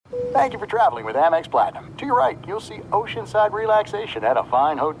Thank you for traveling with Amex Platinum. To your right, you'll see oceanside relaxation at a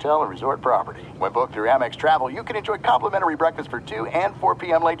fine hotel and resort property. When booked through Amex Travel, you can enjoy complimentary breakfast for 2 and 4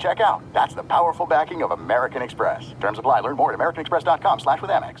 p.m. late checkout. That's the powerful backing of American Express. Terms apply. Learn more at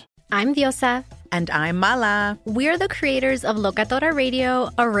americanexpress.com/withAmex. I'm Diosa. And I'm Mala. We're the creators of Locatora Radio,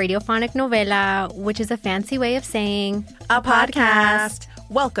 a radiophonic novela, which is a fancy way of saying a podcast.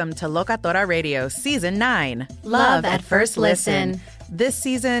 Welcome to Locatora Radio Season 9. Love at First Listen. This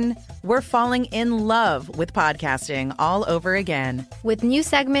season, we're falling in love with podcasting all over again. With new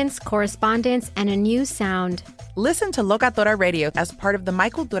segments, correspondence, and a new sound. Listen to Locatora Radio as part of the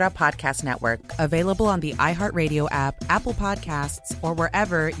Michael Dura Podcast Network, available on the iHeartRadio app, Apple Podcasts, or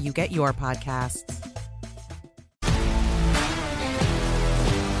wherever you get your podcasts.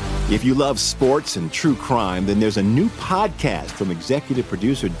 If you love sports and true crime, then there's a new podcast from executive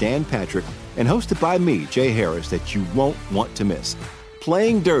producer Dan Patrick and hosted by me, Jay Harris, that you won't want to miss.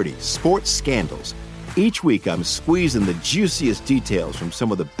 Playing Dirty: Sports Scandals. Each week, I'm squeezing the juiciest details from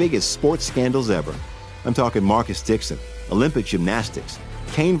some of the biggest sports scandals ever. I'm talking Marcus Dixon, Olympic gymnastics,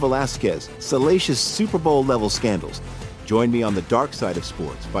 Cain Velasquez, salacious Super Bowl-level scandals. Join me on the dark side of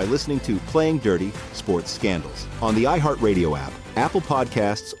sports by listening to Playing Dirty: Sports Scandals on the iHeartRadio app, Apple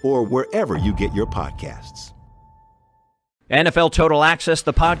Podcasts, or wherever you get your podcasts. NFL Total Access,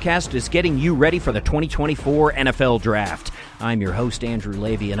 the podcast, is getting you ready for the 2024 NFL Draft. I'm your host, Andrew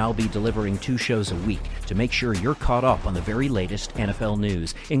Levy, and I'll be delivering 2 shows a week to make sure you're caught up on the very latest NFL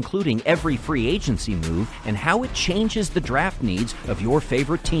news, including every free agency move and how it changes the draft needs of your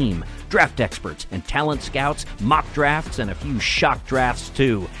favorite team. Draft experts and talent scouts, mock drafts, and a few shock drafts,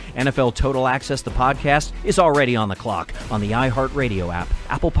 too. NFL Total Access, the podcast, is already on the clock on the iHeartRadio app,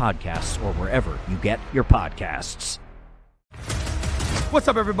 Apple Podcasts, or wherever you get your podcasts. What's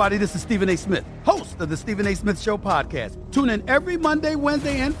up, everybody? This is Stephen A. Smith, host of the Stephen A. Smith Show podcast. Tune in every Monday,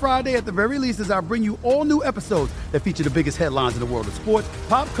 Wednesday, and Friday at the very least as I bring you all new episodes that feature the biggest headlines in the world of sports,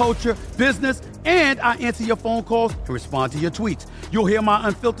 pop culture, business, and I answer your phone calls and respond to your tweets. You'll hear my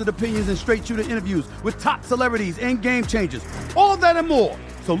unfiltered opinions and straight-shooter interviews with top celebrities and game changers. All that and more.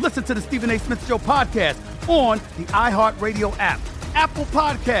 So listen to the Stephen A. Smith Show podcast on the iHeartRadio app, Apple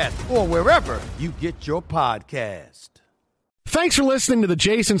Podcasts, or wherever you get your podcast. Thanks for listening to the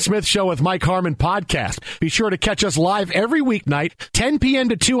Jason Smith Show with Mike Harmon podcast. Be sure to catch us live every weeknight, 10 p.m.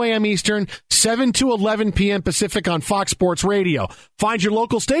 to 2 a.m. Eastern, 7 to 11 p.m. Pacific on Fox Sports Radio. Find your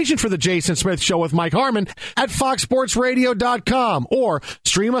local station for the Jason Smith Show with Mike Harmon at foxsportsradio.com or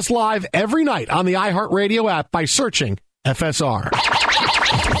stream us live every night on the iHeartRadio app by searching FSR. Now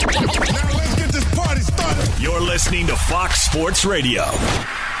let's get this party started. You're listening to Fox Sports Radio.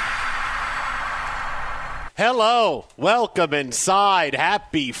 Hello, welcome inside.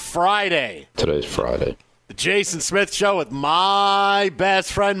 Happy Friday. Today's Friday. The Jason Smith Show with my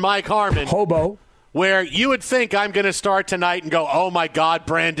best friend Mike Harmon. Hobo. Where you would think I'm going to start tonight and go, oh my God,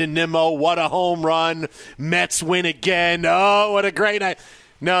 Brandon Nimmo, what a home run. Mets win again. Oh, what a great night.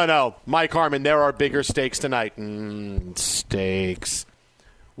 No, Mike Harmon, there are bigger stakes tonight. Stakes.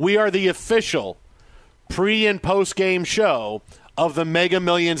 We are the official pre- and post-game show of the Mega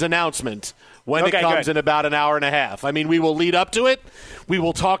Millions announcement when it comes in about an hour and a half. I mean, we will lead up to it. We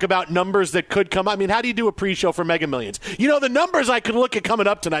will talk about numbers that could come. I mean, how do you do a pre-show for Mega Millions? You know, the numbers I could look at coming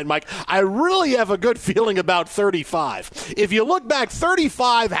up tonight, Mike, I really have a good feeling about 35. If you look back,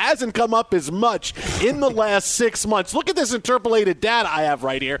 35 hasn't come up as much in the last 6 months. Look at this interpolated data I have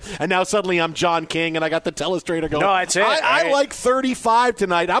right here. And now suddenly I'm John King, and I got the telestrator going. No, that's it. I like 35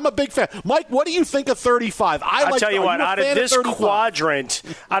 tonight. I'm a big fan. Mike, what do you think of 35? I'll tell you what, out of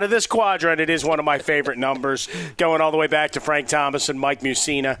this quadrant, it is one of my favorite numbers, going all the way back to Frank Thomas and Mike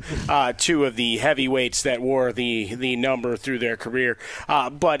Mussina, 2 of the heavyweights that wore the number through their career.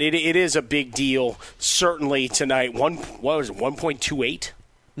 But it is a big deal, certainly tonight. What was it, 1.28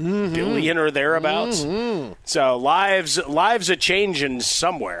 billion or thereabouts? Mm-hmm. So lives are changing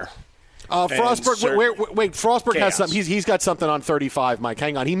somewhere. Frostberg, wait, Frostberg has something. He's got something on 35, Mike.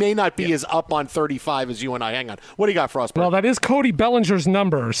 Hang on. He may not be as up on 35 as you and I. Hang on. What do you got, Frostberg? Well, that is Cody Bellinger's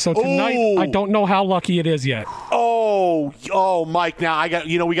number. So tonight, I don't know how lucky it is yet. Oh, Mike. Now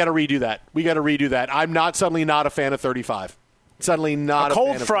we got to redo that. I'm suddenly not a fan of 35. Suddenly not a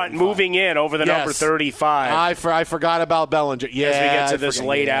cold front moving in over the number 35. I forgot about Bellinger. Yeah, as we get to this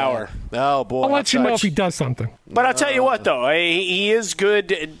late hour. Oh, boy. I'll let you know if he does something. But I'll tell you what, though. He is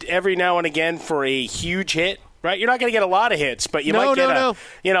good every now and again for a huge hit. Right, you're not going to get a lot of hits, but you might get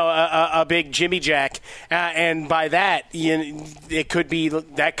a big Jimmy Jack, and by that, it could be the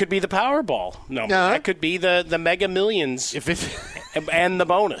Powerball. No, that could be the Mega Millions, and the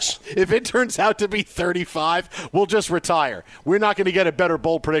bonus. If it turns out to be 35, we'll just retire. We're not going to get a better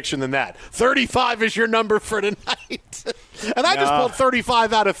bold prediction than that. 35 is your number for tonight. And I just pulled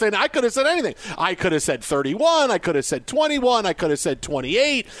 35 out of thin. I could have said anything. I could have said 31. I could have said 21. I could have said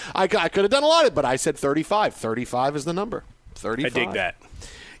 28. I could have done a lot of it, but I said 35. 35 is the number. 35. I dig that.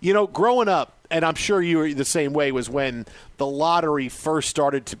 Growing up, and I'm sure you were the same way, was when the lottery first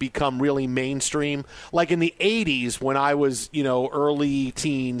started to become really mainstream. Like in the 80s, when I was, early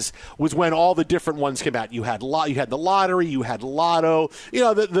teens, was when all the different ones came out. You had the lottery, you had Lotto.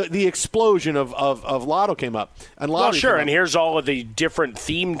 The explosion of Lotto came up. And well, sure, and here's all of the different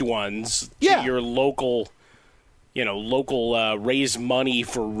themed ones to your local raise money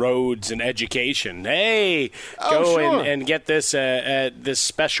for roads and education. Hey, and get this this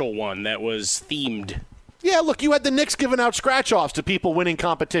special one that was themed. Yeah, look, you had the Knicks giving out scratch-offs to people winning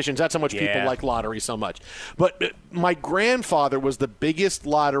competitions. That's how much people like lottery so much. But my grandfather was the biggest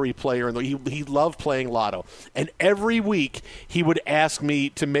lottery player, and he loved playing Lotto. And every week he would ask me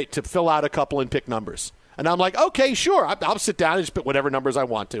to fill out a couple and pick numbers. And I'm like, okay, sure, I'll sit down and just pick whatever numbers I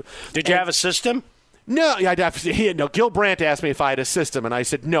want to. Did you have a system? No, Gil Brandt asked me if I had a system, and I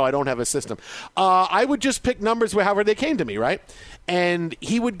said, no, I don't have a system. I would just pick numbers however they came to me, right? And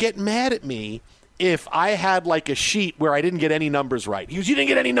he would get mad at me if I had like a sheet where I didn't get any numbers right. He goes, you didn't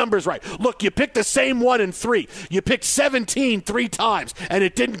get any numbers right. Look, you picked the same 1 and 3. You picked 17 3 times, and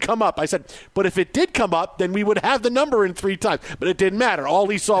it didn't come up. I said, but if it did come up, then we would have the number in 3 times. But it didn't matter. All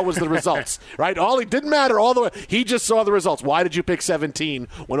he saw was the results, right? It didn't matter all the way. He just saw the results. Why did you pick 17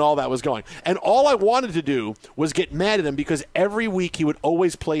 when all that was going? And all I wanted to do was get mad at him because every week he would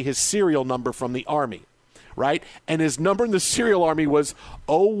always play his serial number from the Army. Right? And his number in the serial army was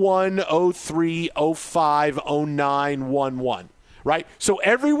 01, 03, 05, 09, 11. Right? So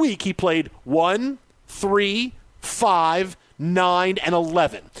every week he played 1, 3, 5, 9, and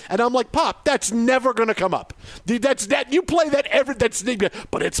 11. And I'm like, Pop, that's never going to come up. You play that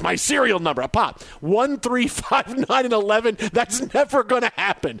but it's my serial number. Pop, 1, 3, 5, 9, and 11, that's never going to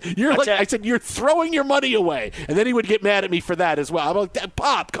happen. I said, you're throwing your money away. And then he would get mad at me for that as well. I'm like,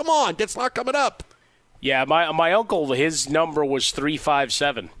 Pop, come on, that's not coming up. Yeah, my uncle, his number was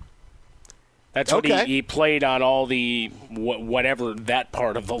 357. That's what he played on all the whatever that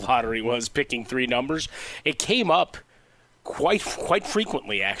part of the lottery was, picking 3 numbers. It came up quite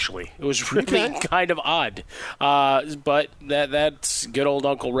frequently, actually. It was really kind of odd. But that's good old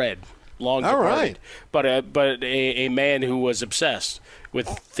Uncle Red, long departed. All right. But a man who was obsessed with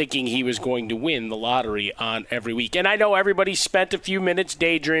thinking he was going to win the lottery on every week. And I know everybody spent a few minutes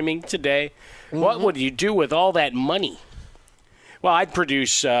daydreaming today. Mm-hmm. What would you do with all that money? Well, I'd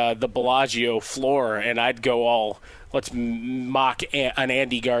produce the Bellagio floor, and I'd go all, let's mock an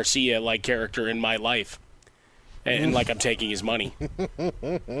Andy Garcia-like character in my life. And like I'm taking his money. Well,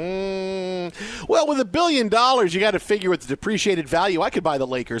 with $1 billion, you got to figure with the depreciated value, I could buy the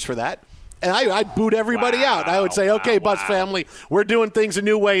Lakers for that. And I'd boot everybody out. I would say, okay, Bus family, we're doing things a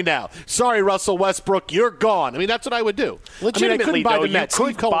new way now. Sorry, Russell Westbrook, you're gone. I mean, that's what I would do. Legitimately, though, you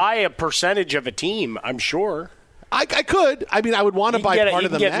could buy a percentage of a team, I'm sure. I could. I mean, I would want to buy part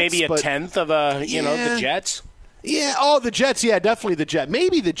of the Mets. You can get maybe a tenth of the Jets. Yeah, the Jets. Yeah, definitely the Jets.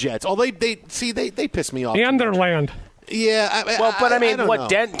 Maybe the Jets. Although they piss me off. And their land.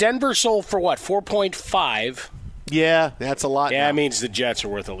 Yeah. Denver sold for what, 4.5? Yeah, that's a lot. Yeah, that means the Jets are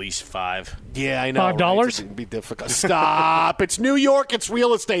worth at least 5. Yeah, I know. $5? Right? It'd be difficult. Stop. It's New York. It's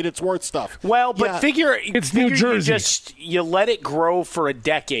real estate. It's worth stuff. Well, but it's New Jersey. You let it grow for a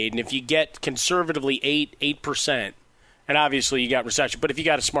decade, and if you get conservatively 8%, and obviously you got recession, but if you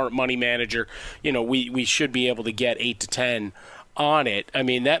got a smart money manager, we should be able to get 8 to 10 on it. I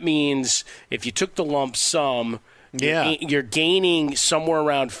mean, that means if you took the lump sum, you're gaining somewhere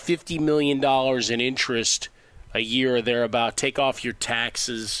around $50 million in interest a year or thereabout. Take off your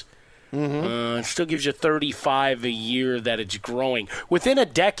taxes. It still gives you $35 a year that it's growing. Within a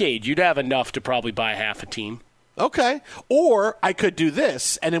decade, you'd have enough to probably buy half a team. Okay. Or I could do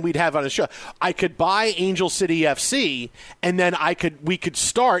this, and then we'd have on a show. I could buy Angel City FC, and then we could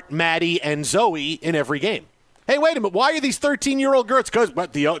start Maddie and Zoe in every game. Hey, wait a minute. Why are these 13-year-old girls? Because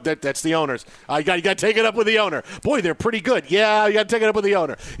that's the owners. You got to take it up with the owner. Boy, they're pretty good. Yeah, you got to take it up with the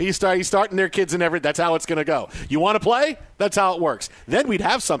owner. He's starting their kids and everything. That's how it's going to go. You want to play? That's how it works. Then we'd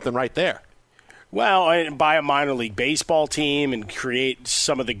have something right there. Well, and buy a minor league baseball team and create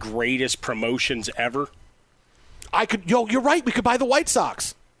some of the greatest promotions ever. You're right. We could buy the White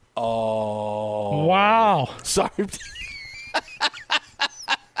Sox. Oh. Wow. Sorry.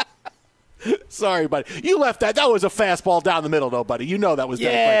 Sorry, buddy. You left that. That was a fastball down the middle, though, buddy. You know that was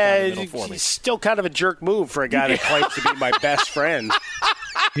right down the middle for me. Still kind of a jerk move for a guy that claims to be my best friend.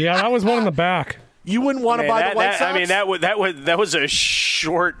 Yeah, that was one in the back. You wouldn't want to buy the White Sox? I mean, that was a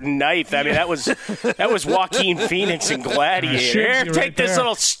short knife. I mean, that was Joaquin Phoenix and Gladiator. Here, take this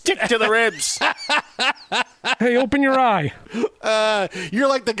little stick to the ribs. Hey, open your eye. You're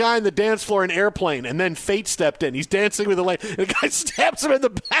like the guy on the dance floor in Airplane, and then Fate stepped in. He's dancing with the light. The guy stabs him in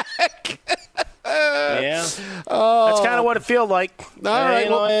the back. Yeah, that's kind of what it feels like. All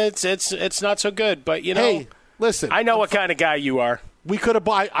right, it's not so good, but hey, listen, I know what kind of guy you are. We could have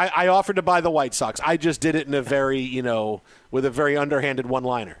I offered to buy the White Sox. I just did it in a very, with a very underhanded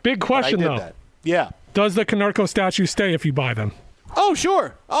one-liner. Big question, though. That. Yeah. Does the Konerko statue stay if you buy them? Oh,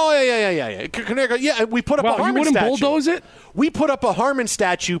 sure. Oh, yeah. Konerko, yeah, we put up a Harmon statue. You wouldn't bulldoze it? We put up a Harmon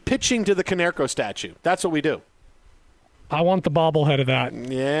statue pitching to the Konerko statue. That's what we do. I want the bobblehead of that.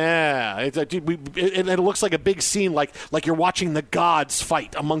 Yeah. It looks like a big scene, like you're watching the gods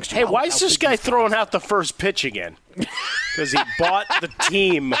fight amongst you. Hey, why is this guy throwing out the first pitch again? Because he bought the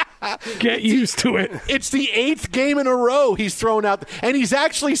team. Get used to it. It's the 8th game in a row he's thrown out. And he's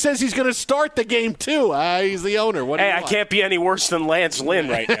actually says he's going to start the game, too. He's the owner. I can't be any worse than Lance Lynn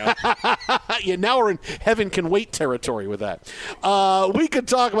right now. Yeah, now we're in heaven can wait territory with that. We could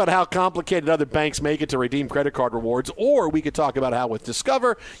talk about how complicated other banks make it to redeem credit card rewards, or we could talk about how with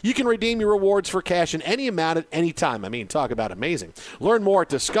Discover, you can redeem your rewards for cash in any amount at any time. I mean, talk about amazing. Learn more at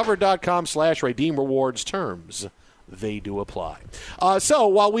discover.com/redeem rewards terms. They do apply. So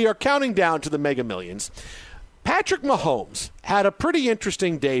while we are counting down to the Mega Millions, Patrick Mahomes had a pretty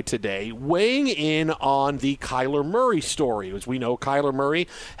interesting day today weighing in on the Kyler Murray story. As we know, Kyler Murray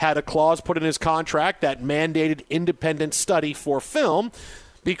had a clause put in his contract that mandated independent study for film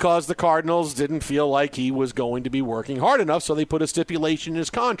because the Cardinals didn't feel like he was going to be working hard enough, so they put a stipulation in his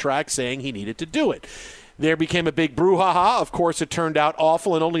contract saying he needed to do it. There became a big brouhaha. Of course, it turned out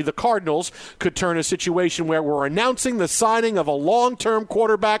awful, and only the Cardinals could turn a situation where we're announcing the signing of a long-term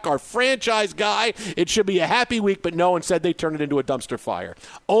quarterback, our franchise guy. It should be a happy week, but no, instead they turned it into a dumpster fire.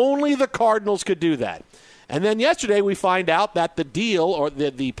 Only the Cardinals could do that. And then yesterday we find out that the deal, or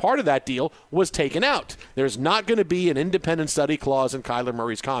the part of that deal, was taken out. There's not going to be an independent study clause in Kyler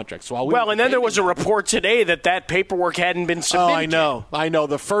Murray's contract. So and then there was a report today that paperwork hadn't been submitted. Oh, I know.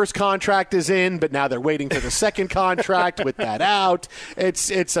 The first contract is in, but now they're waiting for the second contract with that out.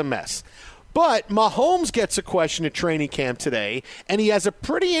 It's a mess. But Mahomes gets a question at training camp today, and he has a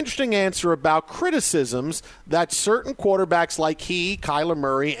pretty interesting answer about criticisms that certain quarterbacks like Kyler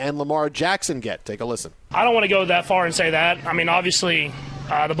Murray, and Lamar Jackson get. Take a listen. I don't want to go that far and say that. I mean, obviously,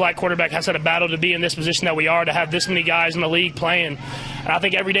 the black quarterback has had a battle to be in this position that we are, to have this many guys in the league playing. And I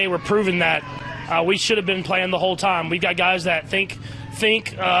think every day we're proving that we should have been playing the whole time. We've got guys that think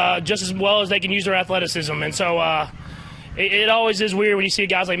just as well as they can use their athleticism. And so it always is weird when you see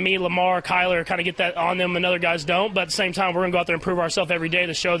guys like me, Lamar, Kyler, kind of get that on them and other guys don't. But at the same time, we're going to go out there and prove ourselves every day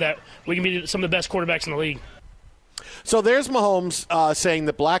to show that we can be some of the best quarterbacks in the league. So there's Mahomes saying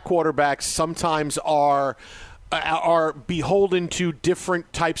that black quarterbacks sometimes are beholden to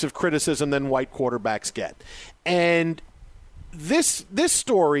different types of criticism than white quarterbacks get. And this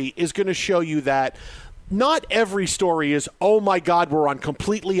story is going to show you that not every story is, oh, my God, we're on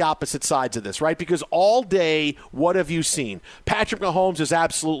completely opposite sides of this, right? Because all day, what have you seen? Patrick Mahomes is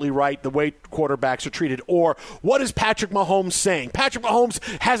absolutely right, the way quarterbacks are treated. Or what is Patrick Mahomes saying? Patrick Mahomes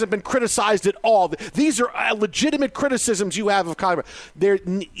hasn't been criticized at all. These are legitimate criticisms you have of Kyler.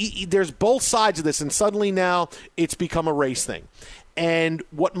 There's both sides of this, and suddenly now it's become a race thing. And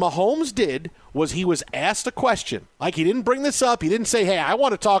what Mahomes did was he was asked a question. Like, he didn't bring this up. He didn't say, hey, I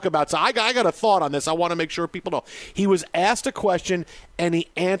want to talk about this. I got a thought on this. I want to make sure people know. He was asked a question, and he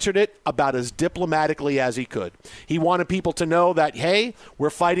answered it about as diplomatically as he could. He wanted people to know that, hey, we're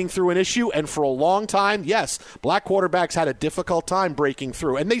fighting through an issue, and for a long time, yes, black quarterbacks had a difficult time breaking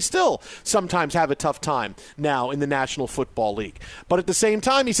through, and they still sometimes have a tough time now in the National Football League. But at the same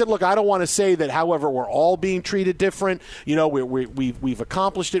time, he said, look, I don't want to say that, however, we're all being treated different. You know, we've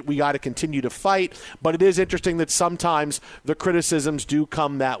accomplished it. We got to continue to fight. But it is interesting that sometimes the criticisms do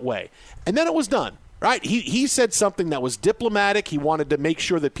come that way. And then it was done. Right? He said something that was diplomatic. He wanted to make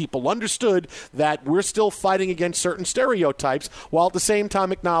sure that people understood that we're still fighting against certain stereotypes, while at the same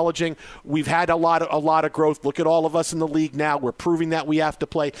time acknowledging we've had a lot of growth. Look at all of us in the league now. We're proving that we have to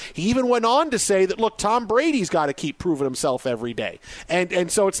play. He even went on to say that, look, Tom Brady's got to keep proving himself every day.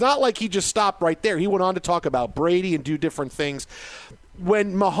 And so it's not like he just stopped right there. He went on to talk about Brady and do different things.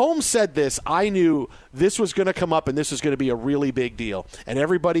 when Mahomes said this, I knew this was going to come up and this was going to be a really big deal. And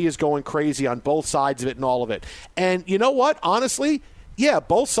everybody is going crazy on both sides of it and all of it. And you know what? Honestly, yeah,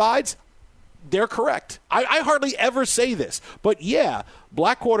 both sides, they're correct. I hardly ever say this. But, yeah,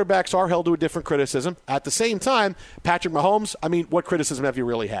 black quarterbacks are held to a different criticism. At the same time, Patrick Mahomes, I mean, what criticism have you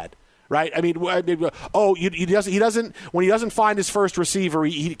really had? Right? I mean, he doesn't. When he doesn't find his first receiver,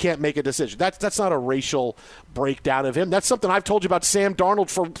 he can't make a decision. That's not a racial breakdown of him. That's something I've told you about Sam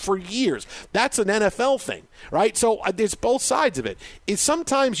Darnold for years. That's an NFL thing, right? So there's both sides of it. It's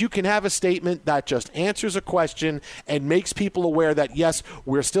sometimes you can have a statement that just answers a question and makes people aware that yes,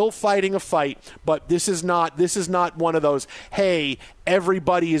 we're still fighting a fight, but this is not one of those, hey,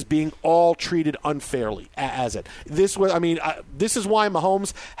 everybody is being all treated unfairly as it. This is why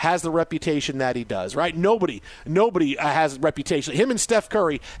Mahomes has the reputation that he does, right? Nobody has reputation. Him and Steph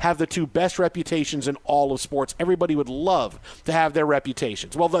Curry have the two best reputations in all of sports. Everybody would love to have their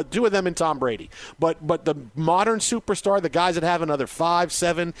reputations. Well, the two of them and Tom Brady. But the modern superstar, the guys that have another 5,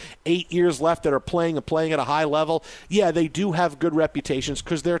 7, 8 years left that are playing at a high level, yeah, they do have good reputations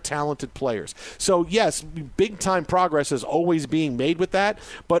because they're talented players. So, yes, big-time progress is always being made with that.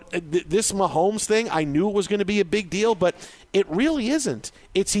 But this Mahomes thing, I knew it was going to be a big deal, but it really isn't.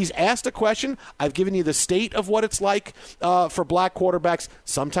 He's asked a question. I've given you the state of what it's like for black quarterbacks.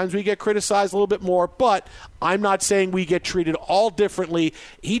 Sometimes we get criticized a little bit more, but I'm not saying we get treated all differently.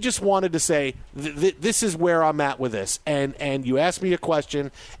 He just wanted to say, this is where I'm at with this. And you asked me a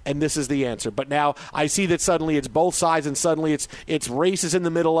question, and this is the answer. But now I see that suddenly it's both sides, and suddenly it's races in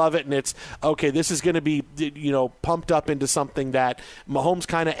the middle of it, and it's, okay, this is going to be pumped up into something that Mahomes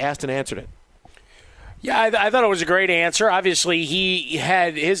kind of asked and answered it. Yeah, I thought it was a great answer. Obviously,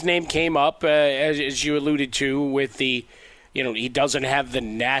 his name came up, as you alluded to, with the, he doesn't have the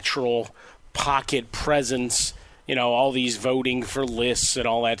natural pocket presence, all these voting for lists and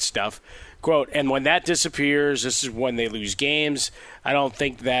all that stuff. Quote, and when that disappears, this is when they lose games. I don't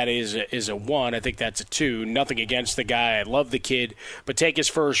think that is a 1. I think that's a 2. Nothing against the guy. I love the kid. But take his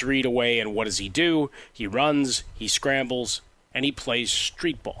first read away, and what does he do? He runs, he scrambles, and he plays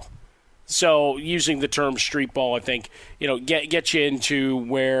street ball. So using the term street ball, I think, get you into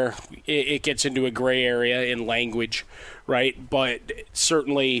where it gets into a gray area in language, right? But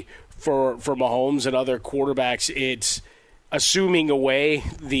certainly for Mahomes and other quarterbacks, it's assuming away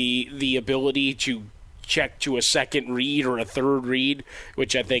the ability to check to a second read or a third read,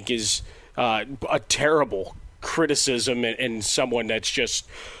 which I think is a terrible criticism and someone that's just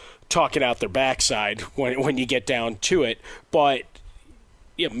talking out their backside when you get down to it. But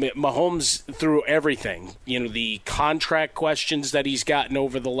yeah, Mahomes through everything, the contract questions that he's gotten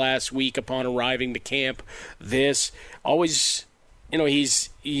over the last week upon arriving to camp, this always,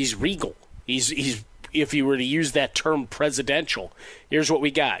 he's regal. He's if you were to use that term presidential, here's what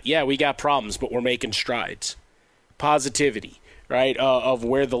we got. Yeah, we got problems, but we're making strides. Positivity, right, of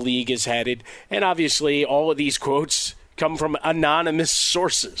where the league is headed. And obviously all of these quotes come from anonymous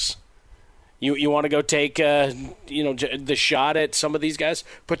sources. You want to go take the shot at some of these guys?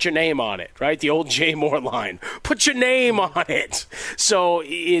 Put your name on it, right? The old Jay Moore line. Put your name on it. So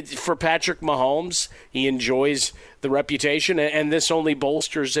for Patrick Mahomes, he enjoys the reputation, and this only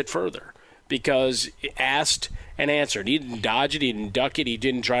bolsters it further because asked and answered. He didn't dodge it. He didn't duck it. He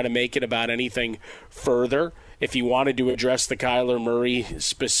didn't try to make it about anything further. If you wanted to address the Kyler Murray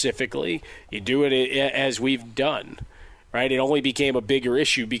specifically, you do it as we've done. Right, it only became a bigger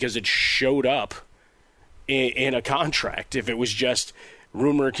issue because it showed up in a contract. If it was just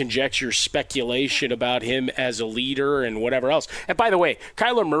rumor, conjecture, speculation about him as a leader and whatever else. And by the way,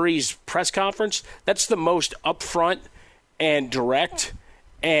 Kyler Murray's press conference, that's the most upfront and direct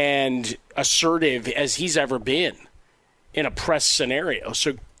and assertive as he's ever been in a press scenario.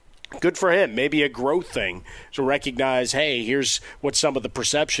 So good for him. Maybe a growth thing to recognize, hey, here's what some of the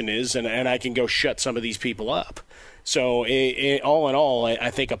perception is, and I can go shut some of these people up. So all in all,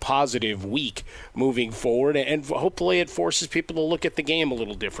 I think a positive week moving forward, and hopefully it forces people to look at the game a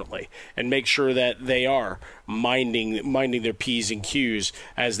little differently and make sure that they are minding their P's and Q's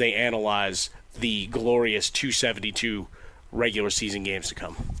as they analyze the glorious 272 regular season games to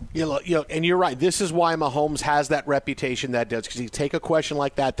come. And you're right. This is why Mahomes has that reputation that does, because you take a question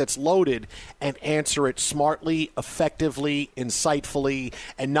like that's loaded and answer it smartly, effectively, insightfully,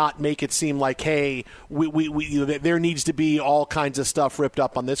 and not make it seem like, hey, there needs to be all kinds of stuff ripped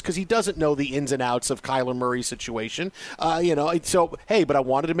up on this, because he doesn't know the ins and outs of Kyler Murray's situation. So, hey, but I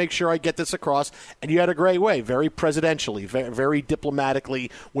wanted to make sure I get this across, and you had a great way, very presidentially, very, very diplomatically,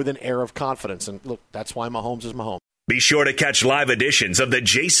 with an air of confidence. And look, that's why Mahomes is Mahomes. Be sure to catch live editions of The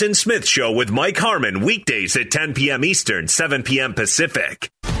Jason Smith Show with Mike Harmon weekdays at 10 p.m. Eastern, 7 p.m. Pacific.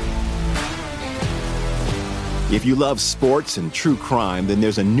 If you love sports and true crime, then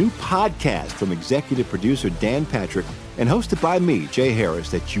there's a new podcast from executive producer Dan Patrick and hosted by me, Jay Harris,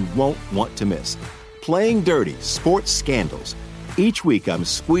 that you won't want to miss. Playing Dirty: Sports Scandals. Each week, I'm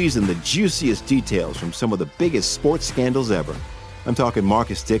squeezing the juiciest details from some of the biggest sports scandals ever. I'm talking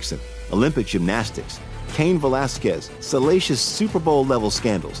Marcus Dixon, Olympic gymnastics, Cain Velasquez, salacious Super Bowl-level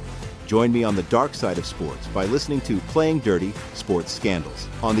scandals. Join me on the dark side of sports by listening to Playing Dirty: Sports Scandals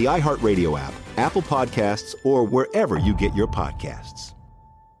on the iHeartRadio app, Apple Podcasts, or wherever you get your podcasts.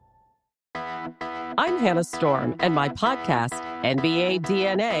 I'm Hannah Storm, and my podcast, NBA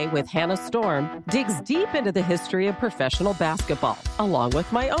DNA with Hannah Storm, digs deep into the history of professional basketball, along with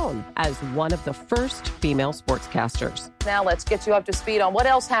my own, as one of the first female sportscasters. Now let's get you up to speed on what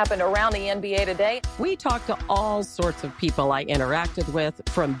else happened around the NBA today. We talked to all sorts of people I interacted with,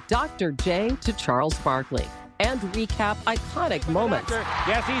 from Dr. J to Charles Barkley, and recap iconic moments.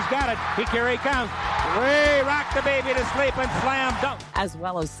 Yes, he's got it. Here he comes. Way rock the baby to sleep and slam dunk. As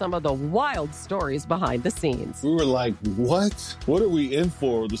well as some of the wild stories behind the scenes. We were like, what? What are we in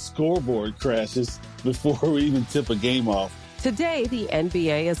for? The scoreboard crashes before we even tip a game off. Today, the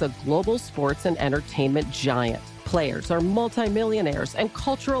NBA is a global sports and entertainment giant. Players are multimillionaires and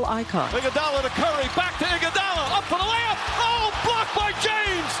cultural icons. Iguodala to Curry, back to Iguodala, up for the layup. Oh, blocked by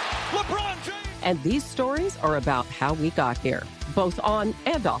James. LeBron James. And these stories are about how we got here, both on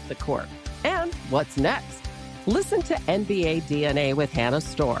and off the court. And what's next? Listen to NBA DNA with Hannah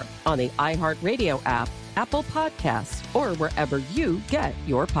Storm on the iHeartRadio app, Apple Podcasts, or wherever you get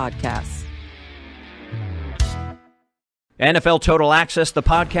your podcasts. NFL Total Access, the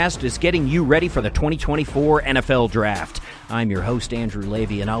podcast, is getting you ready for the 2024 NFL Draft. I'm your host, Andrew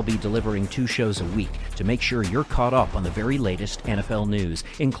Levy, and I'll be delivering 2 shows a week to make sure you're caught up on the very latest NFL news,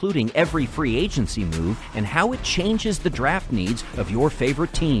 including every free agency move and how it changes the draft needs of your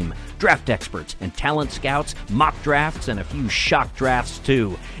favorite team. Draft experts and talent scouts, mock drafts, and a few shock drafts,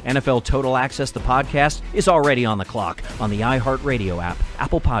 too. NFL Total Access, the podcast, is already on the clock on the iHeartRadio app,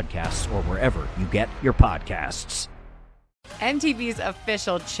 Apple Podcasts, or wherever you get your podcasts. MTV's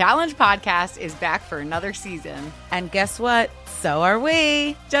official Challenge podcast is back for another season. And guess what? So are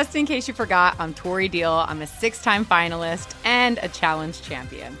we. Just in case you forgot, I'm Tori Deal. I'm a 6-time finalist and a Challenge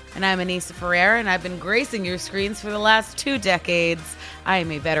champion. And I'm Anissa Ferreira, and I've been gracing your screens for the last 2 decades. I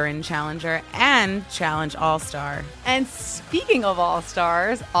am a veteran challenger and Challenge All-Star. And speaking of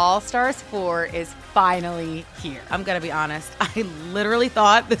All-Stars, All-Stars 4 is finally here. I'm going to be honest. I literally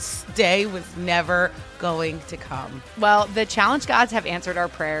thought this day was never going to come. Well, the Challenge gods have answered our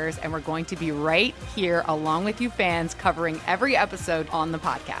prayers, and we're going to be right here along with you fans covering every episode on the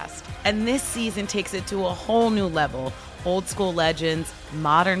podcast. And this season takes it to a whole new level. Old school legends,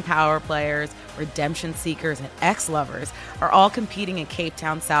 modern power players, redemption seekers, and ex-lovers are all competing in Cape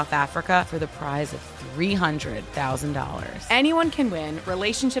Town, South Africa for the prize of $300,000. Anyone can win,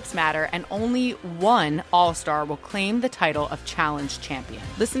 relationships matter, and only one All-Star will claim the title of Challenge champion.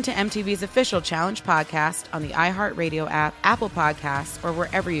 Listen to MTV's official Challenge podcast on the iHeartRadio app, Apple Podcasts, or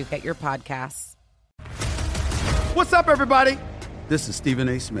wherever you get your podcasts. What's up, everybody? This is Stephen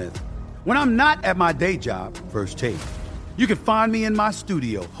A. Smith. When I'm not at my day job, First Take, you can find me in my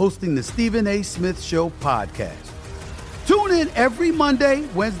studio hosting the Stephen A. Smith Show podcast. Tune in every Monday,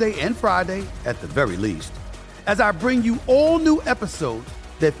 Wednesday, and Friday, at the very least, as I bring you all new episodes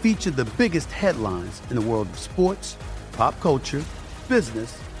that feature the biggest headlines in the world of sports, pop culture,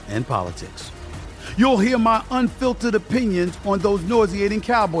 business, and politics. You'll hear my unfiltered opinions on those nauseating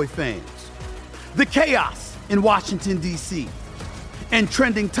Cowboy fans, the chaos in Washington, D.C., and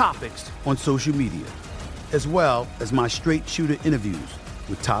trending topics on social media, as well as my straight shooter interviews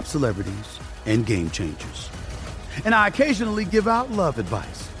with top celebrities and game changers. And I occasionally give out love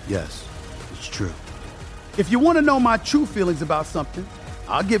advice. Yes, it's true. If you want to know my true feelings about something,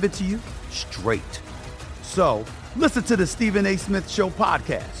 I'll give it to you straight. So listen to the Stephen A. Smith Show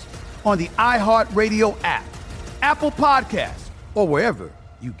podcast on the iHeartRadio app, Apple Podcasts, or wherever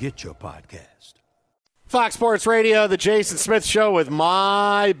you get your podcast. Fox Sports Radio, the Jason Smith Show with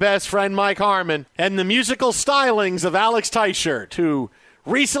my best friend Mike Harmon, and the musical stylings of Alex Teichert, who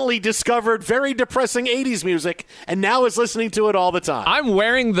recently discovered very depressing 80s music and now is listening to it all the time. I'm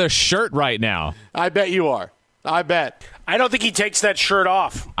wearing the shirt right now. I bet you are. I bet. I don't think he takes that shirt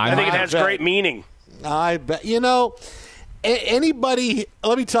off. I think it has great meaning. I bet. You know, anybody,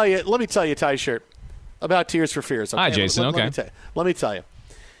 let me tell you, Teichert, about Tears for Fears. Okay? Hi, Jason. Let me tell you.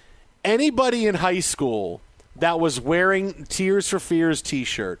 Anybody in high school that was wearing Tears for Fears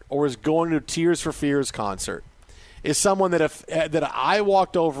t-shirt or was going to a Tears for Fears concert is someone that I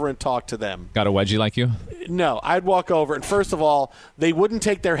walked over and talked to them. Got a wedgie like you? No, I'd walk over, and first of all, they wouldn't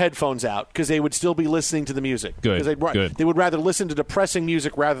take their headphones out because they would still be listening to the music. Good. They would rather listen to depressing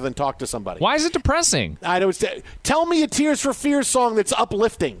music rather than talk to somebody. Why is it depressing? I know. Tell me a Tears for Fears song that's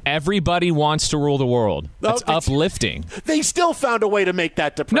uplifting. Everybody wants to rule the world. That's uplifting. They still found a way to make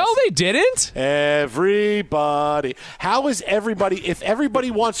that depressing. No, they didn't. Everybody. How is everybody? If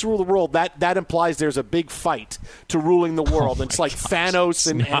everybody wants to rule the world, that implies there's a big fight to ruling the world. It's like Thanos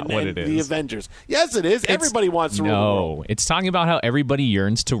and the Avengers. Yes, it is. Everybody wants to rule the world. No, it's talking about how everybody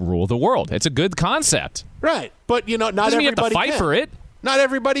yearns to rule the world. It's a good concept. Right. But, not doesn't everybody mean you have to fight can. for it. Not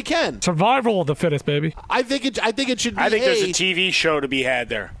everybody can. Survival of the fittest, baby. I think it should be. I think there's a TV show to be had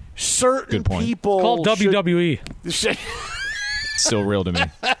there. Certain people called WWE. Still real to me.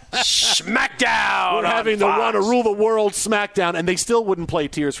 SmackDown. We're having the want to rule the world SmackDown, and they still wouldn't play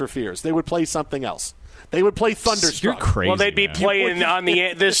Tears for Fears. They would play something else. They would play Thunderstruck. You're crazy. Well, they'd be playing on the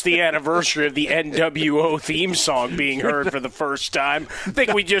anniversary of the NWO theme song being heard for the first time. I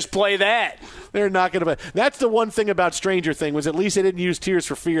think we just play that. They're not going to. That's the one thing about Stranger Things was at least they didn't use Tears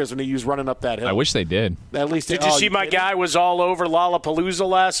for Fears when they used Running Up That Hill. I wish they did. At least did you see my guy was all over Lollapalooza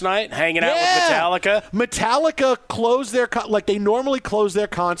last night, hanging out with Metallica? Metallica closed their they normally close their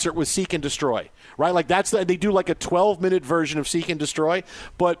concert with Seek and Destroy. Right, like they do like a 12-minute version of Seek and Destroy,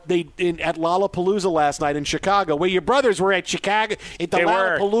 but at Lollapalooza last night in Chicago, where your brothers were at Chicago at the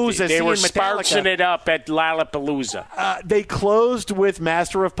Lollapalooza, they were Metallica. sparksing it up at Lollapalooza. They closed with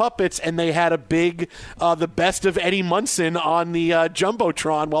Master of Puppets, and they had a big, the best of Eddie Munson on the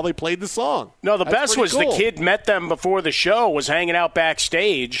jumbotron while they played the song. No, the That's best was cool. The kid met them before the show, was hanging out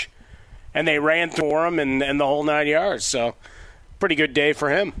backstage, and they ran through him and the whole 9 yards. So, pretty good day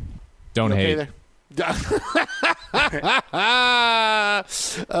for him. Don't hate. There?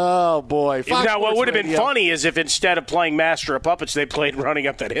 Oh boy! Now, what would have been funny is if instead of playing Master of Puppets, they played Running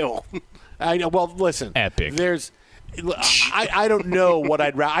Up That Hill. I know. Well, listen, epic. I don't know what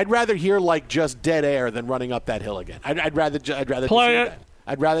I'd rather. I'd rather hear like just Dead Air than Running Up That Hill again. I'd rather play it. That.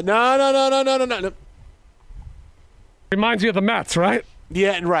 I'd rather no. Reminds you of the Mets, right?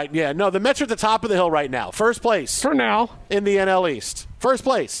 Yeah, right. Yeah, no, the Mets are at the top of the hill right now. First place for now in the NL East. First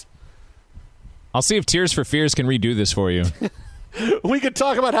place. I'll see if Tears for Fears can redo this for you. We could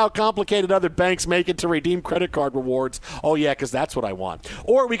talk about how complicated other banks make it to redeem credit card rewards. Oh, yeah, because that's what I want.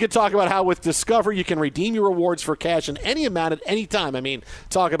 Or we could talk about how with Discover you can redeem your rewards for cash in any amount at any time. I mean,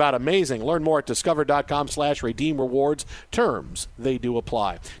 talk about amazing. Learn more at discover.com/redeem rewards. Terms, they do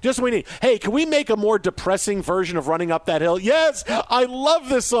apply. Just what we need. Hey, can we make a more depressing version of Running Up That Hill? Yes, I love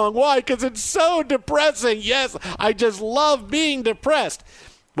this song. Why? Because it's so depressing. Yes, I just love being depressed.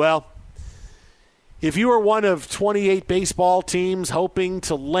 Well, if you are one of 28 baseball teams hoping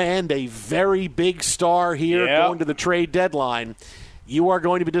to land a very big star here going to the trade deadline, you are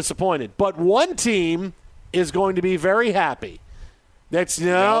going to be disappointed. But one team is going to be very happy.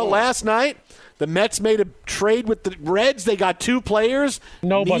 Last night, the Mets made a trade with the Reds. They got two players.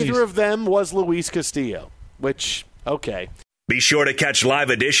 Neither of them was Luis Castillo, which, okay. Be sure to catch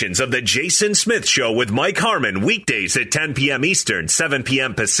live editions of The Jason Smith Show with Mike Harmon weekdays at 10 p.m. Eastern, 7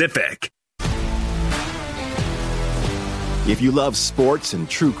 p.m. Pacific. If you love sports and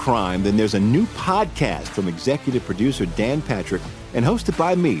true crime, then there's a new podcast from executive producer Dan Patrick and hosted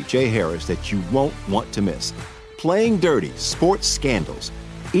by me, Jay Harris, that you won't want to miss. Playing Dirty: Sports Scandals.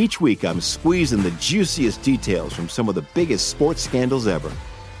 Each week, I'm squeezing the juiciest details from some of the biggest sports scandals ever.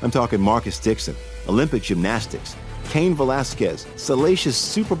 I'm talking Marcus Dixon, Olympic gymnastics, Cain Velasquez, salacious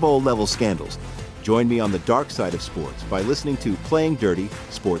Super Bowl-level scandals. Join me on the dark side of sports by listening to Playing Dirty: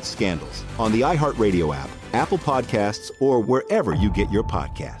 Sports Scandals on the iHeartRadio app, Apple Podcasts, or wherever you get your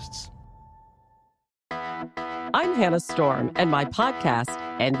podcasts. I'm Hannah Storm, and my podcast,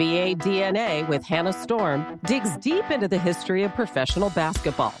 NBA DNA with Hannah Storm, digs deep into the history of professional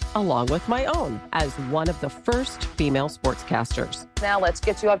basketball, along with my own, as one of the first female sportscasters. Now let's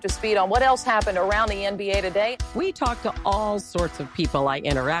get you up to speed on what else happened around the NBA today. We talk to all sorts of people I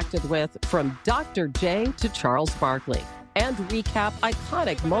interacted with, from Dr. J to Charles Barkley, and recap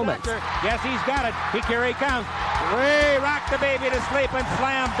iconic moments. Yes, he's got it. Here he comes. Way rock the baby to sleep and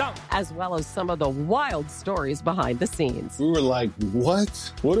slam dunk. As well as some of the wild stories behind the scenes. We were like,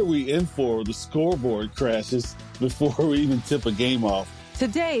 what? What are we in for? The scoreboard crashes before we even tip a game off.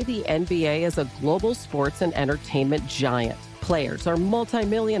 Today, the NBA is a global sports and entertainment giant. Players are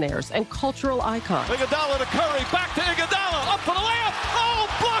multimillionaires and cultural icons. Iguodala to Curry, back to Iguodala, up for the layup.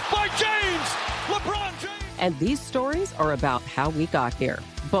 Oh, blocked by James. LeBron James. And these stories are about how we got here,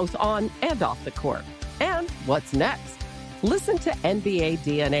 both on and off the court. And what's next? Listen to NBA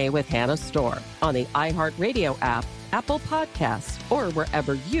DNA with Hannah Storr on the iHeartRadio app, Apple Podcasts, or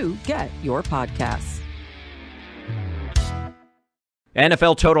wherever you get your podcasts.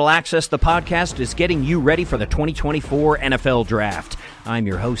 NFL Total Access, the podcast, is getting you ready for the 2024 NFL Draft. I'm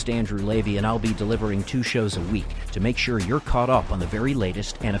your host, Andrew Levy, and I'll be delivering 2 shows a week to make sure you're caught up on the very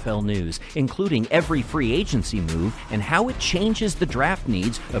latest NFL news, including every free agency move and how it changes the draft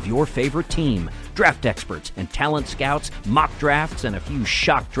needs of your favorite team. Draft experts and talent scouts, mock drafts, and a few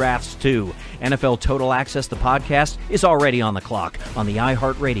shock drafts, too. NFL Total Access, the podcast, is already on the clock on the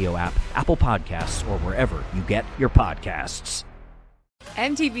iHeartRadio app, Apple Podcasts, or wherever you get your podcasts.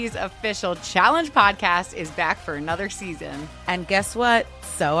 MTV's official Challenge podcast is back for another season. And guess what?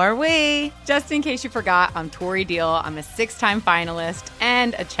 So are we. Just in case you forgot, I'm Tori Deal. I'm a 6-time finalist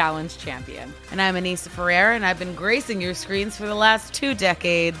and a Challenge champion. And I'm Anissa Ferreira, and I've been gracing your screens for the last 2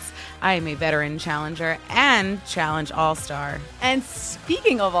 decades. I am a veteran challenger and Challenge All-Star. And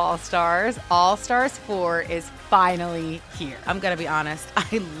speaking of All-Stars, All-Stars 4 is finally here. I'm going to be honest.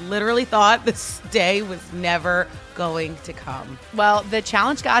 I literally thought this day was never going to come. Well, the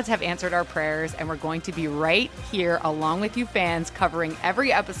Challenge gods have answered our prayers, and we're going to be right here along with you fans covering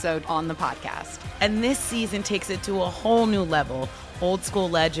every episode on the podcast. And this season takes it to a whole new level. Old school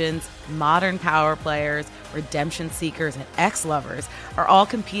legends, modern power players, redemption seekers, and ex-lovers are all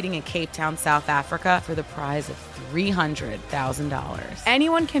competing in Cape Town, South Africa for the prize of $300,000.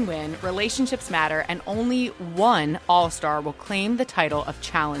 Anyone can win, relationships matter, and only one All-Star will claim the title of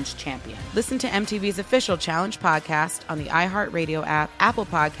Challenge champion. Listen to MTV's official Challenge podcast on the iHeartRadio app, Apple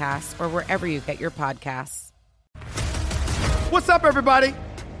Podcasts, or wherever you get your podcasts. What's up, everybody?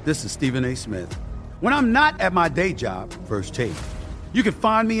 This is Stephen A. Smith. When I'm not at my day job, First Take, you can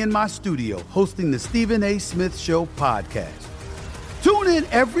find me in my studio hosting the Stephen A. Smith Show podcast. Tune in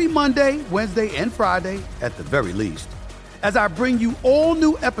every Monday, Wednesday, and Friday, at the very least, as I bring you all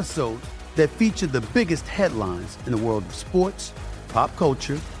new episodes that feature the biggest headlines in the world of sports, pop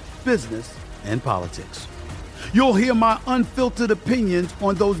culture, business, and politics. You'll hear my unfiltered opinions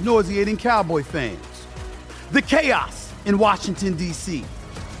on those nauseating Cowboy fans, the chaos in Washington, D.C.,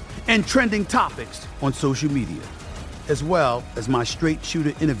 and trending topics on social media, as well as my straight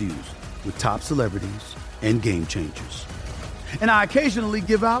shooter interviews with top celebrities and game changers. And I occasionally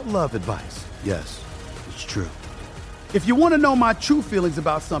give out love advice. Yes, it's true. If you want to know my true feelings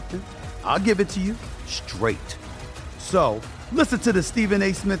about something, I'll give it to you straight. So listen to the Stephen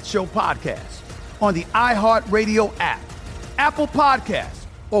A. Smith Show podcast on the iHeartRadio app, Apple Podcasts,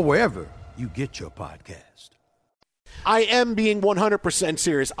 or wherever you get your podcast. I am being 100%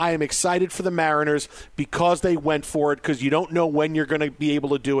 serious. I am excited for the Mariners because they went for it, because you don't know when you're going to be able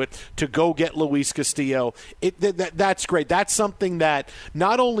to do it, to go get Luis Castillo. That's great. That's something that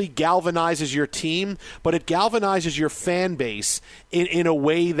not only galvanizes your team, but it galvanizes your fan base in a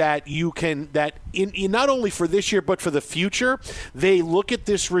way that you can, in not only for this year, but for the future, they look at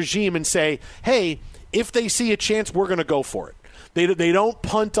this regime and say, hey, if they see a chance, we're going to go for it. They don't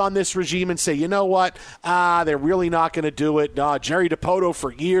punt on this regime and say, you know what, they're really not going to do it. Jerry DiPoto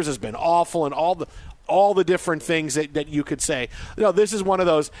for years has been awful, and all the different things that you could say. This is one of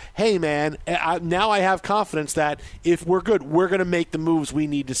those, hey, man, now I have confidence that if we're good, we're going to make the moves we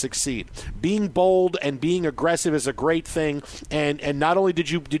need to succeed. Being bold and being aggressive is a great thing, and not only did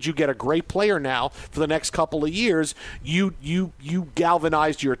you get a great player now for the next couple of years, you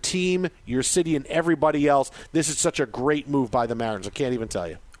galvanized your team, your city, and everybody else. This is such a great move by the Mariners. I can't even tell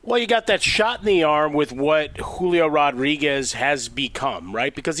you. Well, you got that shot in the arm with what Julio Rodriguez has become,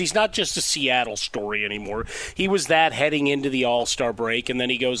 right? Because he's not just a Seattle story anymore. He was that heading into the All-Star break, and then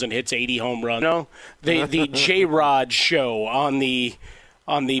he goes and hits 80 home runs. The J-Rod show on the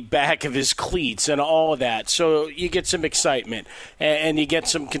back of his cleats and all of that. So you get some excitement, and you get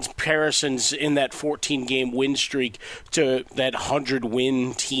some comparisons in that 14-game win streak to that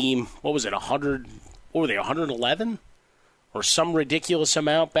 100-win team. What was it, 100? What were they, 111? Or some ridiculous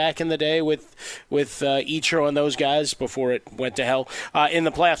amount back in the day with Ichiro and those guys before it went to hell in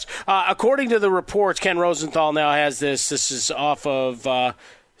the playoffs. According to the reports, Ken Rosenthal now has this. This is off of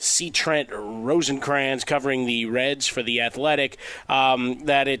C. Trent Rosencrantz covering the Reds for The Athletic,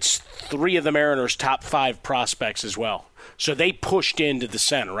 that it's 3 of the Mariners' top 5 prospects as well. So they pushed into the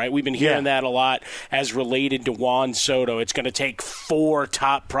center, right? We've been hearing that a lot as related to Juan Soto. It's going to take 4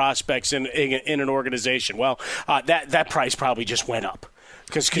 top prospects in an organization. Well, that price probably just went up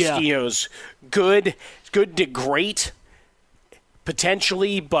because Castillo's good to great,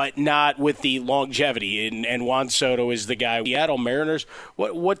 potentially, but not with the longevity. And Juan Soto is the guy. Seattle Mariners,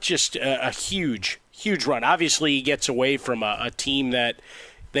 what just a huge run. Obviously, he gets away from a team that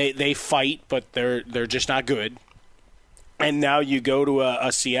they fight, but they're just not good. And now you go to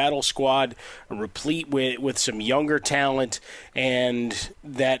a Seattle squad replete with some younger talent, and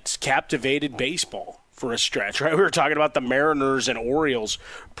that's captivated baseball for a stretch, right? We were talking about the Mariners and Orioles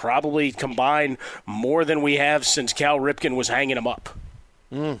probably combined more than we have since Cal Ripken was hanging them up.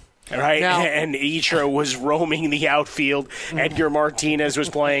 Right? Now, and Ichiro was roaming the outfield. Edgar Martinez was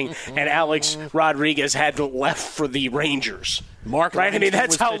playing, and Alex Rodriguez hadn't left for the Rangers. Mark right? I mean,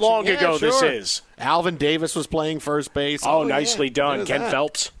 that's how pitching. long ago sure. this is. Alvin Davis was playing first base. Oh, nicely done. Ken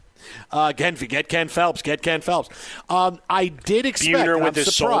Phelps. Get Ken Phelps. I did expect Buhner with his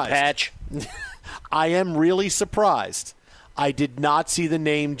his soul patch. I am really surprised. I did not see the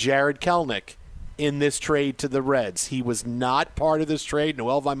name Jared Kelenic in this trade to the Reds. He was not part of this trade.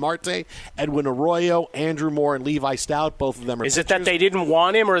 Noel Marte, Edwin Arroyo, Andrew Moore, and Levi Stout, both of them are Is pitchers. it that they didn't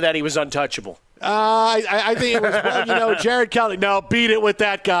want him or that he was untouchable? I think it was, Jared Kelenic. No, beat it with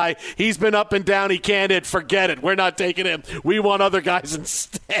that guy. He's been up and down. He can't hit. Forget it. We're not taking him. We want other guys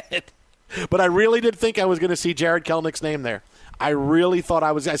instead. But I really did think I was going to see Jared Kelenic's name there. I really thought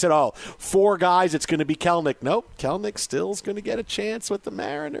I said, 4 guys, it's going to be Kelenic. Nope, Kelenic still's going to get a chance with the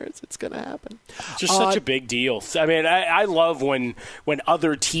Mariners. It's going to happen. It's just such a big deal. I mean, I love when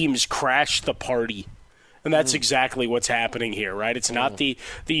other teams crash the party. And that's exactly what's happening here, right? It's not the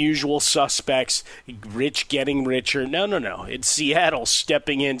usual suspects, rich getting richer. No. It's Seattle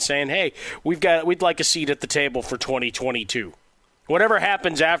stepping in saying, hey, we'd like a seat at the table for 2022. Whatever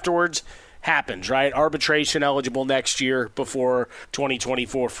happens afterwards happens, right? Arbitration eligible next year before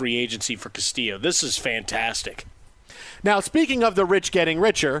 2024 free agency for Castillo. This is fantastic. Now, speaking of the rich getting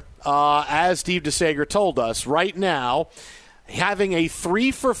richer, as Steve DeSager told us, right now, having a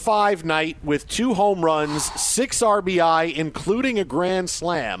 3-for-5 night with 2 home runs, 6 RBI, including a grand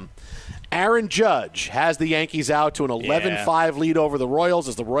slam, Aaron Judge has the Yankees out to an 11-5 lead over the Royals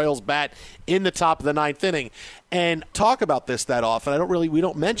as the Royals bat in the top of the 9th inning. And talk about this that often. We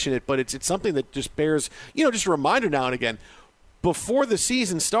don't mention it, but it's something that just bears, just a reminder now and again. Before the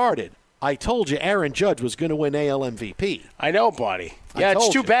season started, I told you Aaron Judge was going to win AL MVP. I know, buddy. Yeah, it's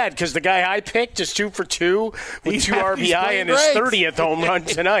too bad because the guy I picked is 2 for 2 with 2 RBI and his 30th home run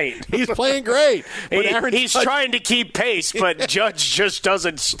tonight. He's playing great. He's trying to keep pace, but Judge just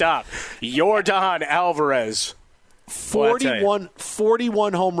doesn't stop. Yordan Alvarez.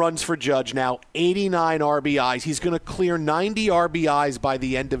 41 home runs for Judge now, 89 RBIs. He's going to clear 90 RBIs by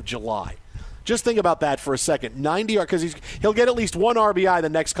the end of July. Just think about that for a second. 90, because he'll get at least 1 RBI the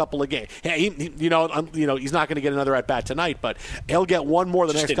next couple of games. He's not going to get another at bat tonight, but he'll get 1 more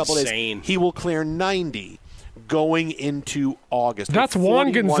the next couple of days. He will clear 90 going into August. That's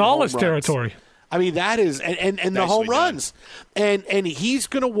Juan Gonzalez territory. I mean, that is, and the home runs. And he's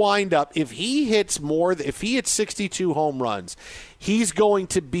going to wind up, if he hits 62 home runs, he's going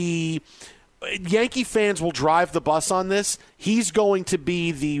to be, Yankee fans will drive the bus on this. He's going to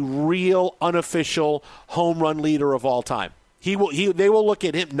be the real unofficial home run leader of all time. They will look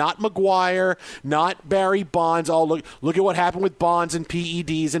at him, not McGuire, not Barry Bonds. Look at what happened with Bonds and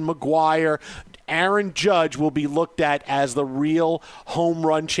PEDs and McGuire. Aaron Judge will be looked at as the real home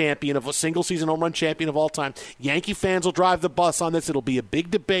run champion of a single-season home run champion of all time. Yankee fans will drive the bus on this. It'll be a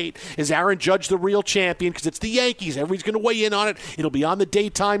big debate. Is Aaron Judge the real champion? Because it's the Yankees. Everybody's going to weigh in on it. It'll be on the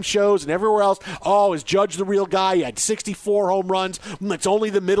daytime shows and everywhere else. Oh, is Judge the real guy? He had 64 home runs. It's only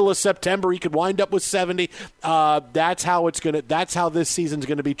the middle of September. He could wind up with 70. That's how this season's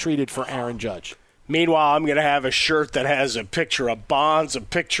going to be treated for Aaron Judge. Meanwhile, I'm going to have a shirt that has a picture of Bonds, a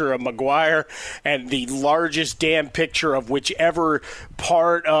picture of McGuire, and the largest damn picture of whichever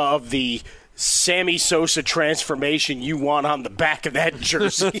part of the Sammy Sosa transformation you want on the back of that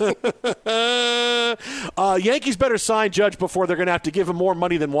jersey. Yankees better sign Judge before they're going to have to give him more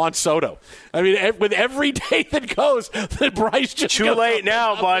money than Juan Soto. I mean, with every day that goes, the Bryce just Too late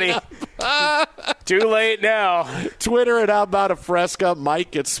now, buddy. Too late now. Twitter at How About a Fresca.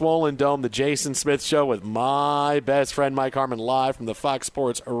 Mike at Swollen Dome, the Jason Smith Show with my best friend Mike Harmon live from the Fox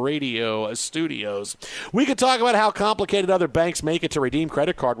Sports Radio studios. We could talk about how complicated other banks make it to redeem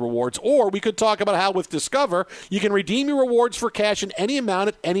credit card rewards, or we could talk about how with Discover you can redeem your rewards for cash in any amount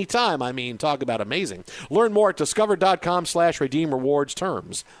at any time. I mean, talk about amazing. Learn more at discover.com/redeem rewards.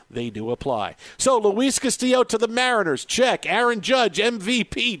 Terms, they do apply. So, Luis Castillo to the Mariners, check. Aaron Judge,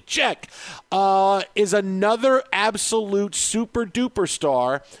 MVP, check. Is another absolute super-duper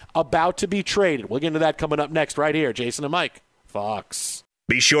star about to be traded? We'll get into that coming up next right here. Jason and Mike, Fox.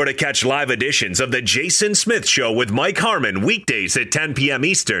 Be sure to catch live editions of The Jason Smith Show with Mike Harmon weekdays at 10 p.m.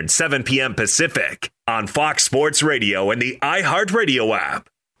 Eastern, 7 p.m. Pacific on Fox Sports Radio and the iHeartRadio app.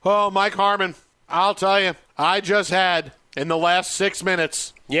 Oh, Mike Harmon, I'll tell you, I just had, in the last 6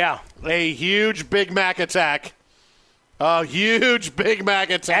 minutes, a huge Big Mac attack. A huge Big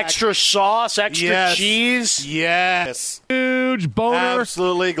Mac attack. Extra sauce, extra cheese. Yes. Huge boner.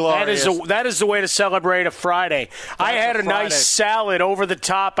 Absolutely glorious. That is the way to celebrate a Friday. I had a nice salad over the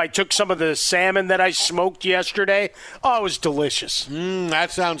top. I took some of the salmon that I smoked yesterday. Oh, it was delicious. That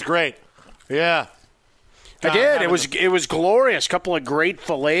sounds great. Yeah. I did. It was glorious. A couple of great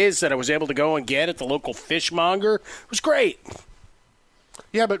fillets that I was able to go and get at the local fishmonger. It was great.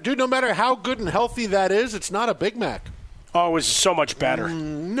 Yeah, but, dude, no matter how good and healthy that is, it's not a Big Mac. Oh, it was so much better.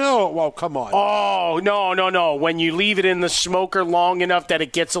 No. Well, come on. Oh, no. When you leave it in the smoker long enough that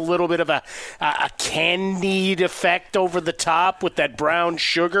it gets a little bit of a candied effect over the top with that brown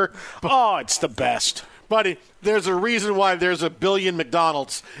sugar, it's the best. Buddy, there's a reason why there's a billion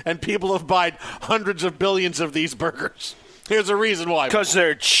McDonald's and people have bought hundreds of billions of these burgers. There's a reason why. Because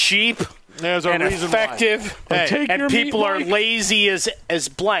they're cheap. There's a and reason effective, why. And people are lazy as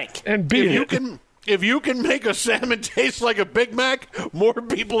blank. And if you can make a salmon taste like a Big Mac, more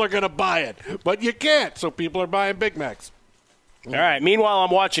people are going to buy it. But you can't, so people are buying Big Macs. All right. Meanwhile,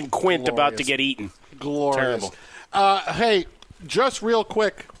 I'm watching Quint about to get eaten. Glorious. Terrible. Hey, just real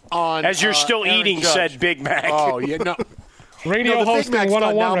quick on as you're still Aaron Eating Judge. said Big Mac. Oh yeah, no. Radio hosting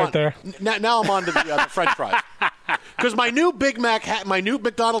 101 right there. Now I'm on to the French fries. Because my new Big Mac, my new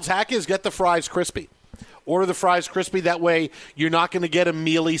McDonald's hack is get the fries crispy. Order the fries crispy. That way you're not going to get them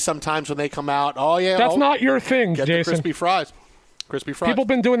mealy sometimes when they come out. Oh, yeah. That's not your thing, get Jason. The crispy fries. Crispy fries. People have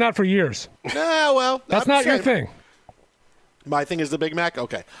been doing that for years. Yeah, well. That's not your thing. My thing is the Big Mac?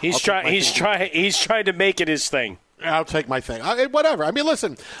 Okay. He's trying to make it his thing. I'll take my thing. Whatever. I mean,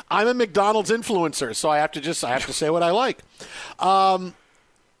 listen, I'm a McDonald's influencer, so I have to say what I like.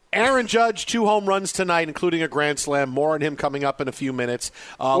 Aaron Judge, 2 home runs tonight, including a grand slam. More on him coming up in a few minutes.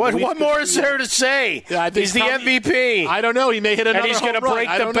 What more is there to say? Yeah, he's the MVP. I don't know. He may hit another and he's going to break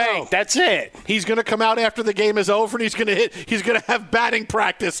the bank. That's it. He's going to come out after the game is over, and he's going to have batting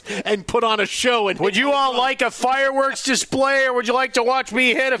practice and put on a show. And would you all like a fireworks display, or would you like to watch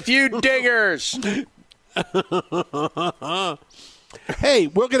me hit a few dingers? Hey,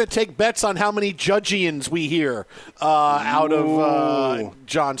 we're going to take bets on how many Judgians we hear out of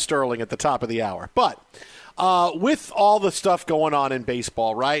John Sterling at the top of the hour. But with all the stuff going on in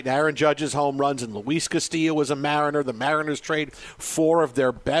baseball, right? Aaron Judge's home runs and Luis Castillo was a Mariner. The Mariners trade 4 of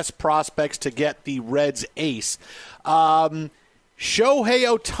their best prospects to get the Reds ace. Shohei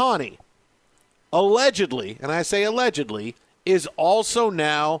Ohtani, allegedly, and I say allegedly, is also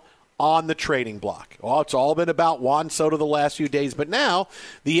now on the trading block. Well, it's all been about Juan Soto the last few days, but now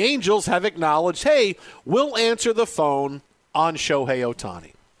the Angels have acknowledged, hey, we'll answer the phone on Shohei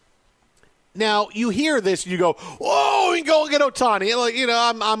Ohtani. Now, you hear this, and you go, oh, we can go get Ohtani. You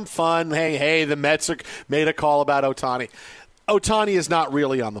know, I'm fun. Hey, the Mets made a call about Ohtani. Ohtani is not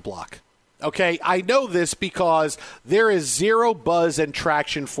really on the block. Okay, I know this because there is zero buzz and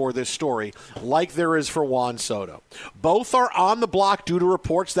traction for this story, like there is for Juan Soto. Both are on the block due to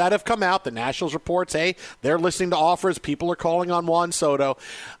reports that have come out. The Nationals reports, hey, they're listening to offers. People are calling on Juan Soto.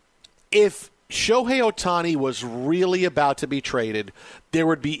 If Shohei Ohtani was really about to be traded, it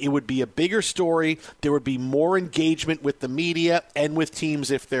would be a bigger story. There would be more engagement with the media and with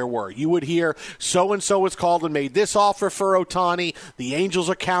teams if there were. You would hear so-and-so was called and made this offer for Ohtani. The Angels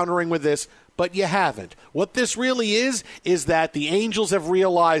are countering with this. But you haven't. What this really is that the Angels have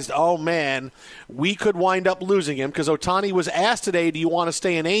realized, oh, man, we could wind up losing him because Ohtani was asked today, do you want to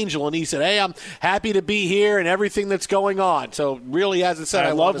stay an Angel? And he said, hey, I'm happy to be here and everything that's going on. So really hasn't said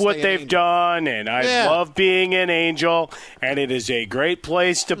I love what they've done, and I love being an Angel, and it is a great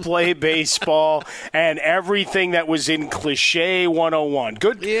place to play baseball and everything that was in Cliche 101.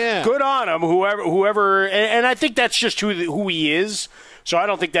 Good on him, whoever, and I think that's just who he is. So I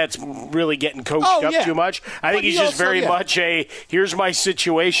don't think that's really getting coached up too much. I think he's just very much here's my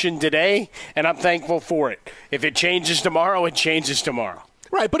situation today, and I'm thankful for it. If it changes tomorrow, it changes tomorrow.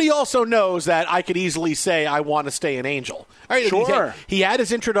 Right, but he also knows that I could easily say I want to stay an Angel. All right, sure. He had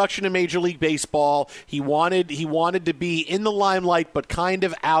his introduction to Major League Baseball. He wanted to be in the limelight, but kind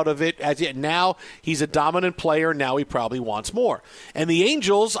of out of it. Now he's a dominant player. Now he probably wants more. And the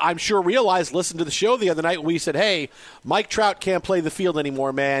Angels, I'm sure, realized, listened to the show the other night when we said, hey, Mike Trout can't play the field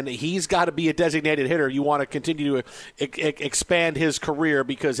anymore, man. He's got to be a designated hitter. You want to continue to expand his career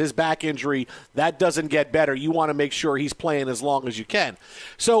because his back injury, that doesn't get better. You want to make sure he's playing as long as you can.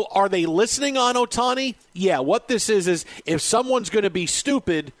 So are they listening on Ohtani? Yeah, what this is if someone's going to be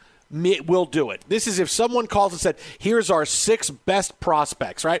stupid, will do it. This is if someone calls and said, here's our 6 best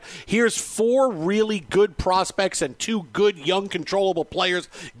prospects, right? Here's 4 really good prospects and 2 good young controllable players.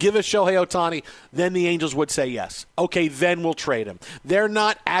 Give us Shohei Ohtani. Then the Angels would say yes. Okay, then we'll trade him. They're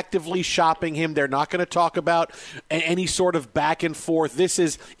not actively shopping him. They're not going to talk about any sort of back and forth. This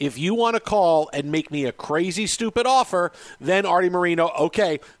is, if you want to call and make me a crazy, stupid offer, then Artie Moreno,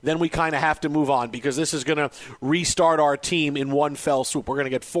 okay, then we kind of have to move on because this is going to restart our team in one fell swoop. We're going to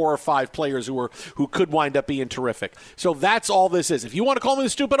get 4 or 5 players who could wind up being terrific. So that's all this is. If you want to call me a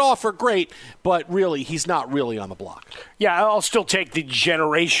stupid offer, great, but really, he's not really on the block. Yeah, I'll still take the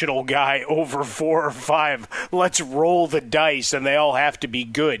generational guy over 4 or 5. Let's roll the dice, and they all have to be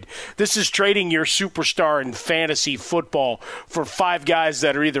good. This is trading your superstar in fantasy football for 5 guys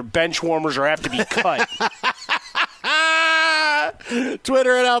that are either bench warmers or have to be cut.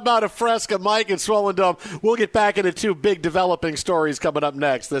 Twitter and How About a Fresca, Mike and Swollen Dome. We'll get back into 2 big developing stories coming up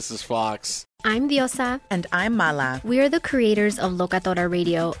next. This is Fox. I'm Diosa. And I'm Mala. We are the creators of Locatora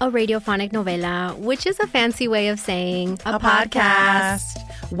Radio, a radiophonic novela, which is a fancy way of saying a podcast.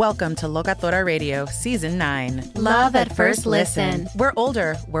 Welcome to Locatora Radio, Season 9. Love at first listen. We're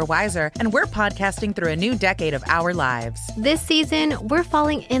older, we're wiser, and we're podcasting through a new decade of our lives. This season, we're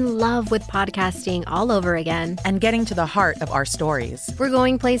falling in love with podcasting all over again. And getting to the heart of our stories. We're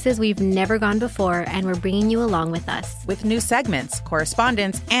going places we've never gone before, and we're bringing you along with us. With new segments,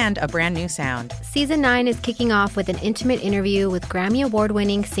 correspondence, and a brand new sound. Season 9 is kicking off with an intimate interview with Grammy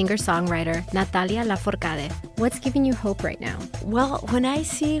Award-winning singer-songwriter Natalia Lafourcade. What's giving you hope right now? Well, when I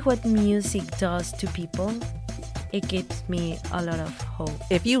see what music does to people, it gives me a lot of hope.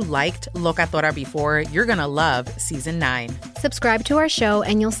 If you liked Locatora before, you're going to love Season 9. Subscribe to our show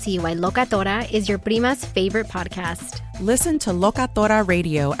and you'll see why Locatora is your prima's favorite podcast. Listen to Locatora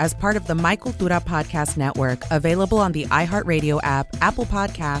Radio as part of the My Cultura Podcast Network, available on the iHeartRadio app, Apple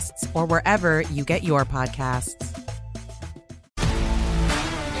Podcasts, or wherever you get your podcasts.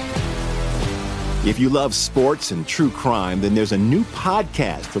 If you love sports and true crime, then there's a new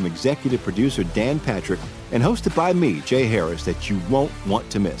podcast from executive producer Dan Patrick and hosted by me, Jay Harris, that you won't want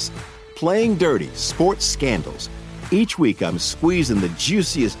to miss. Playing Dirty: Sports Scandals. Each week, I'm squeezing the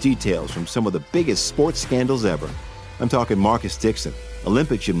juiciest details from some of the biggest sports scandals ever. I'm talking Marcus Dixon,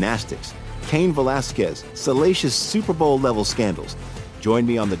 Olympic gymnastics, Cain Velasquez, salacious Super Bowl-level scandals. Join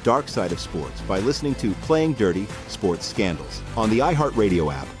me on the dark side of sports by listening to Playing Dirty: Sports Scandals on the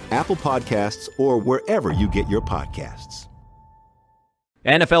iHeartRadio app, Apple Podcasts, or wherever you get your podcasts.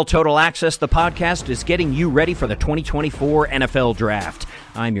 NFL Total Access, the podcast, is getting you ready for the 2024 NFL Draft.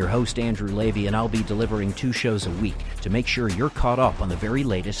 I'm your host, Andrew Levy, and I'll be delivering 2 shows a week to make sure you're caught up on the very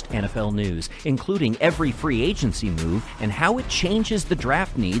latest NFL news, including every free agency move and how it changes the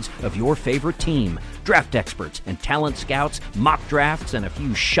draft needs of your favorite team. Draft experts and talent scouts, mock drafts, and a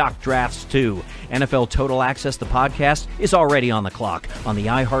few shock drafts, too. NFL Total Access, the podcast, is already on the clock on the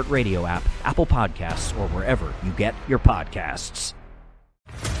iHeartRadio app, Apple Podcasts, or wherever you get your podcasts.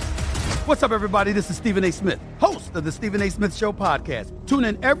 What's up, everybody? This is Stephen A. Smith, host of the Stephen A. Smith Show podcast. Tune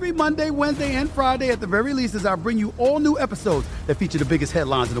in every Monday, Wednesday, and Friday at the very least as I bring you all new episodes that feature the biggest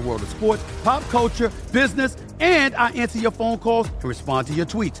headlines in the world of sports, pop culture, business, and I answer your phone calls and respond to your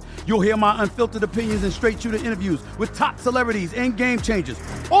tweets. You'll hear my unfiltered opinions and straight-shooter interviews with top celebrities and game changers.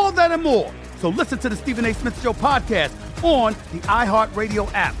 All that and more. So listen to the Stephen A. Smith Show podcast on the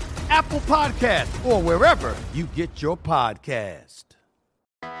iHeartRadio app, Apple Podcasts, or wherever you get your podcast.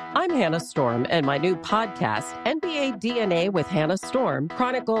 I'm Hannah Storm, and my new podcast, NBA DNA with Hannah Storm,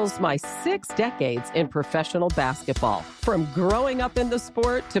 chronicles my 6 decades in professional basketball. From growing up in the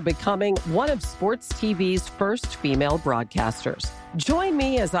sport to becoming one of sports TV's first female broadcasters. Join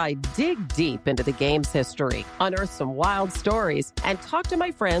me as I dig deep into the game's history, unearth some wild stories, and talk to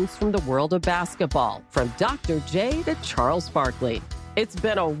my friends from the world of basketball, from Dr. J to Charles Barkley. It's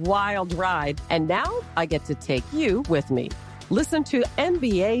been a wild ride, and now I get to take you with me. Listen to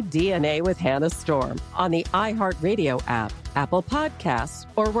NBA DNA with Hannah Storm on the iHeartRadio app, Apple Podcasts,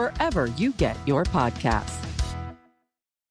 or wherever you get your podcasts.